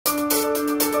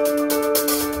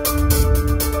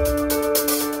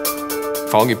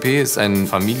VGP ist ein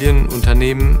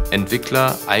Familienunternehmen,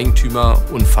 Entwickler, Eigentümer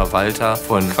und Verwalter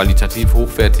von qualitativ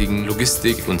hochwertigen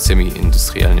Logistik- und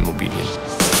semi-industriellen Immobilien.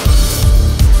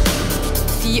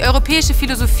 Die europäische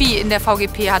Philosophie in der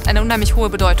VGP hat eine unheimlich hohe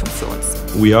Bedeutung für uns.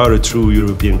 We are a true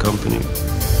European company.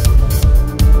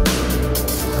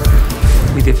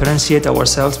 We differentiate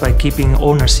ourselves by keeping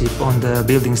ownership on the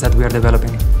buildings that we are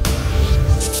developing.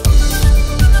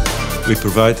 We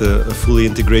provide a fully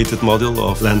integrated model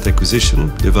of land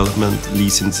acquisition, development,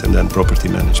 leasing, and then property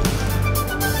management.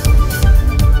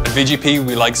 At VGP,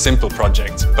 we like simple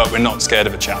projects, but we're not scared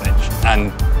of a challenge.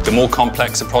 And the more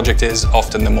complex a project is,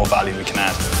 often the more value we can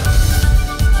add.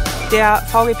 Der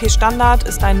VGP-Standard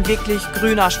ist ein wirklich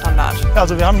grüner Standard.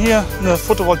 Also wir haben hier eine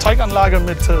Photovoltaikanlage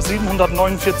mit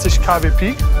 749 kW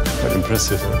Peak. Quite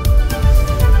impressive.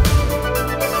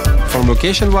 From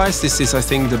location-wise, this is, I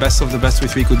think, the best of the best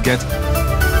which we could get.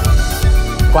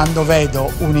 Quando vedo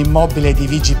un immobile di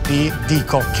VGP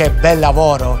dico che bel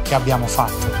lavoro che abbiamo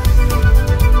fatto.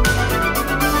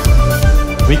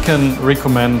 We can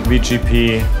recommend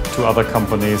VGP to other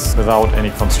companies without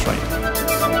any constraint.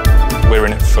 We're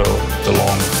in it for the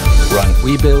long run.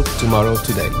 We build tomorrow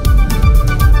today.